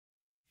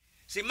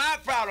See, my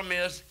problem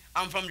is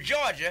I'm from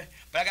Georgia,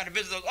 but I got to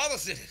visit those other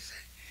cities.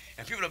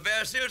 And people are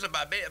very serious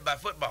about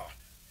football.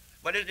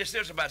 But they're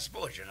serious about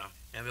sports, you know.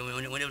 And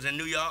when it was in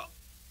New York,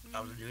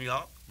 I was in New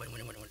York. But when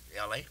it went to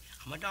L.A.,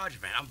 I'm a Dodger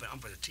fan. I'm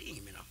for the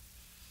team, you know.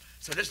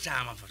 So this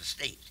time I'm for the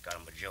state, because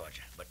I'm for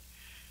Georgia. But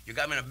you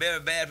got me in a very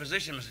bad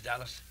position, Mr.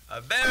 Dallas.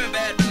 A very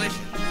bad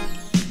position.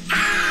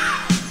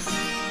 Ah!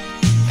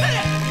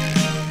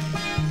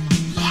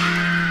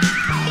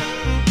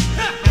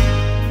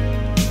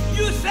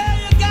 You say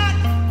you got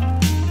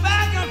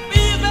Falcon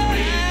fever.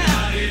 We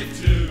got it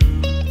too.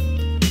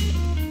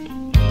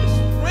 It's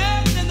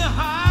spreading in the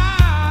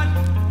heart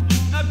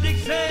of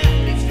Dixie.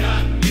 It's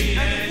got me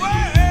and the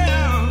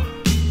world.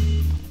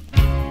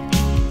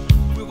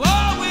 We've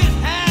always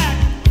had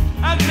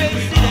a great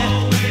city. We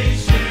always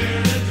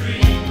shared a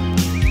dream.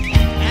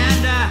 And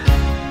now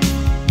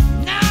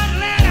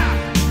Atlanta,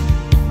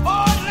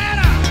 oh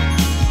Atlanta,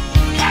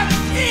 have a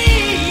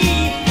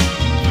team.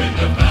 When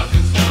the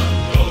Falcons come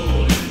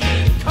rolling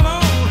in, come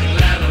on,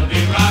 Atlanta be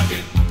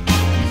rocking.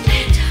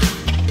 Atlanta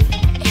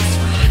is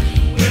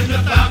rocking. When the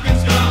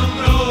Falcons come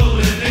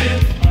rolling in,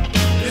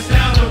 this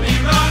town will be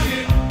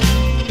rocking.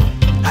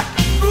 Like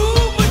a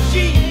groove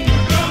machine,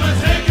 we're gonna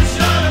take a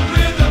shot of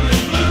rhythm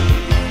and blues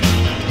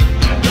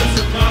and put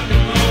some rock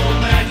and roll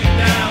magic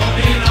down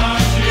in our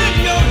shoes. In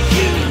your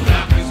shoes. The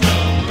Falcons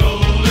come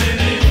rolling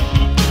in,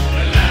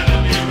 Atlanta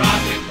be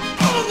rocking.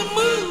 On the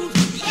move,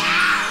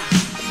 yeah.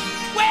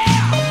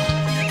 Well,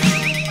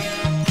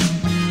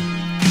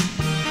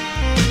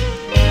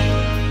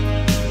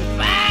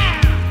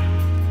 fire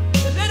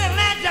is in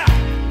Atlanta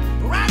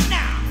right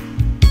now.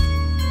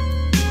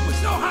 We're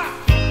so hot.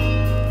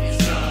 It's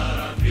got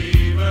our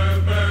fever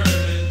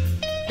burning.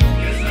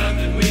 There's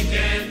nothing we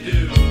can't do.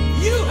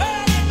 You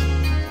heard it.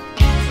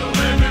 So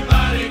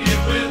everybody get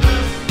with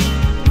us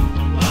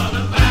while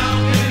the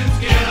Falcons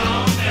get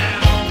on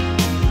down.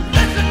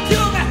 Listen to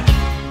me.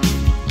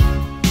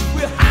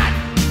 We're hot.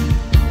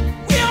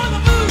 We're on the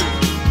move.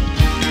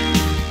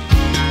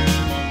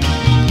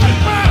 When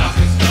the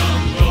Falcons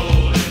come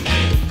rolling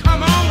in,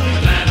 come on,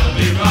 Atlanta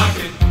be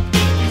rocking.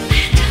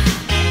 Atlanta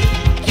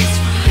is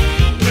rocking.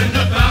 When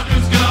the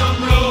Falcons come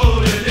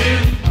rolling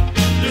in,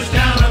 this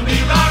town will be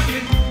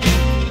rocking.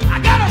 I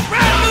got a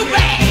brand new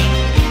bag.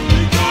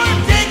 We're gonna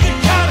take it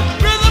to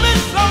rhythm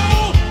and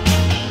soul.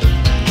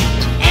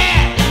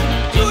 And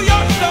to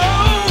your soul.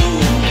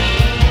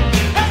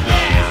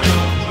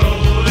 Come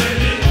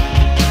rolling in,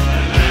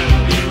 Atlanta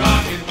be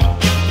rocking.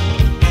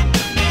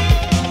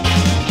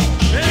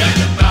 When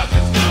the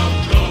Falcons come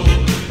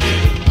rolling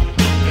in,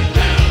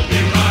 Atlanta be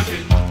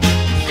rocking.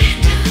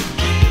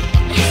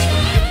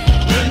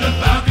 When the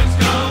Falcons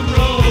come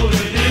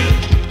rolling in,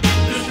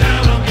 this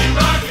town will be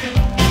rocking.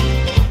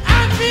 I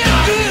feel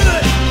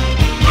good.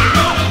 We're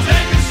gonna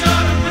take a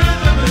shot of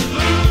rhythm and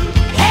blues.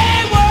 Hey,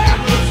 world.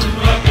 Put some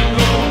rock and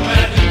roll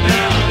magic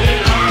down in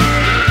our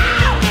shoes.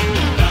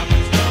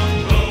 Falcons come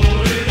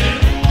rolling in,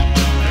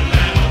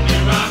 Atlanta be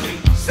rocking.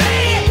 Say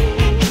it.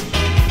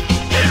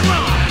 Get it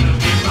wrong. Atlanta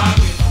be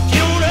rocking.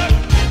 Get on up.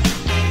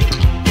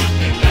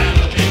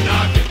 Atlanta be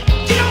knocking.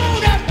 Get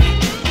on up.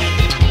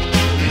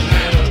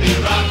 Atlanta be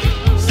rocking.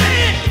 Say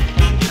it.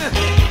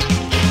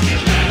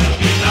 Atlanta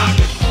be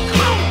knocking.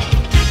 Come on.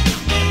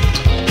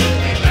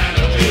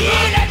 Atlanta be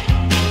rocking.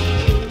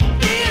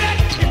 Feel it.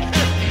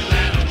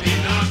 Atlanta be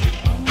knocking.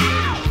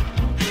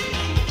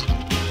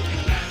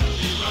 Atlanta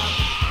be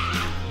rocking.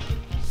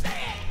 Say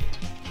it.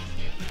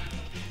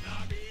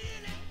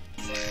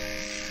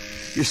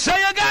 You say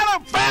you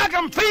got a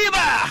Falcon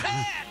fever.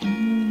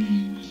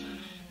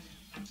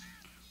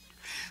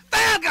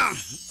 Falcon.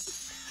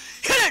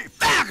 Hit it,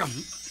 Falcon.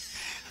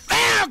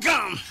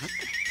 Falcon.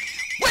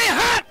 We're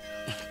hot.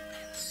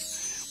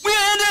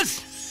 We're in this.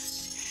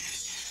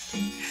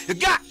 You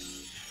got.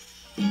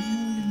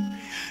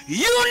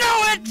 You know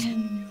it.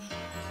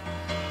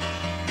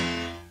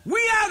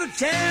 We are the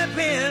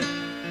champion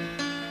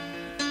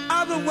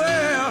of the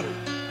world.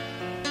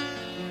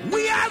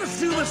 We are the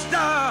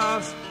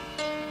superstars.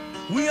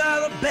 We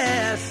are the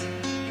best.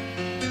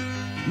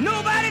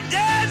 Nobody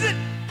does it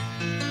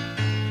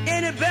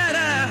any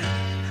better.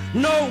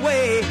 No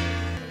way.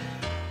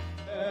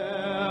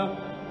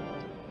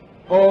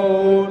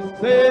 Oh,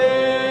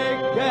 say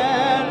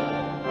can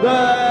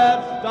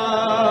the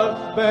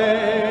Star-Spangled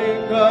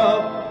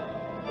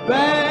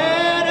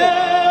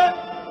Banner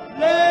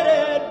let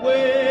it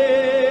wave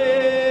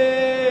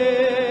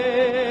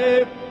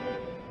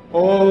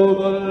o'er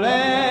the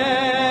land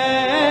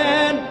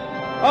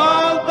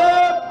of the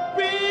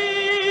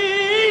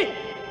free.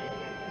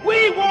 We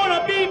want to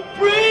be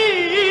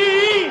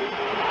free.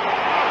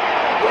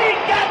 We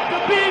got to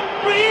be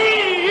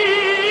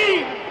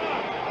free.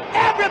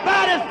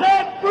 Everybody say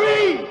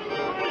free.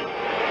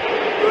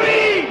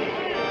 Free.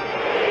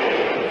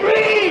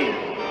 Free.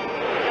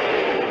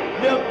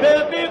 Lift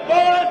every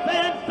voice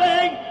and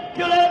sing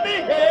till every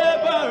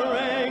heaven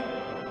ring,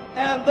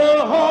 and the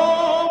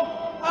home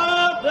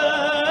of the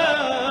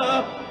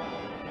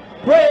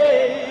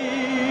praise.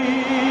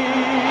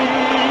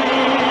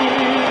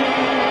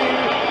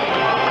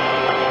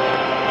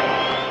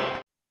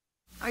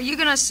 Are you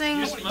going to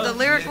sing the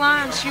lyric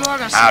lines? You are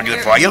going to sing I'll do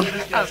it for you.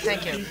 Oh,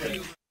 thank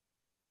you.